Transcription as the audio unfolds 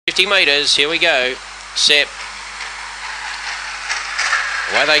50 metres. Here we go. Set.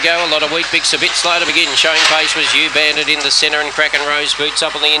 Away they go. A lot of Wheat Bix a bit slow to begin. Showing pace was You Bandit in the centre and Kraken Rose boots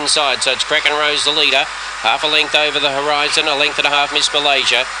up on the inside. So it's Kraken Rose the leader. Half a length over the horizon. A length and a half Miss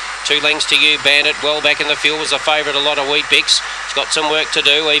Malaysia. 2 lengths to You Bandit. Well back in the field was a favourite. A lot of Wheat Bix. It's got some work to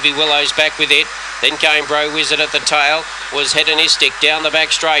do. Evie Willow's back with it. Then came Bro Wizard at the tail. Was Hedonistic down the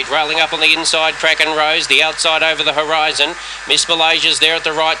back straight. Railing up on the inside. Kraken Rose. The outside over the horizon. Miss Malaysia's there at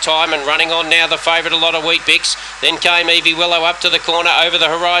the right time and running on now the favourite. A lot of Wheat Bix. Then came Evie Willow up to the corner over the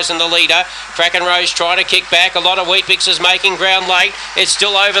horizon. The leader. Kraken Rose trying to kick back. A lot of Wheat Bix is making ground late. It's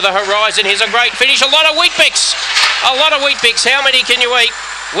still over the horizon. Here's a great finish. A lot of Wheat Bix. A lot of Wheat Bix. How many can you eat?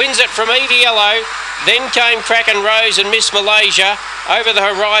 Wins it from Evie Yellow. Then came Kraken Rose and Miss Malaysia. Over the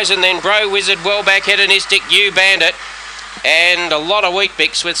horizon, then Bro Wizard, well back, Hedonistic, You Bandit. And a lot of Wheat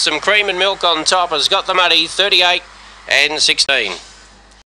Bix with some cream and milk on top has got the money, 38 and 16.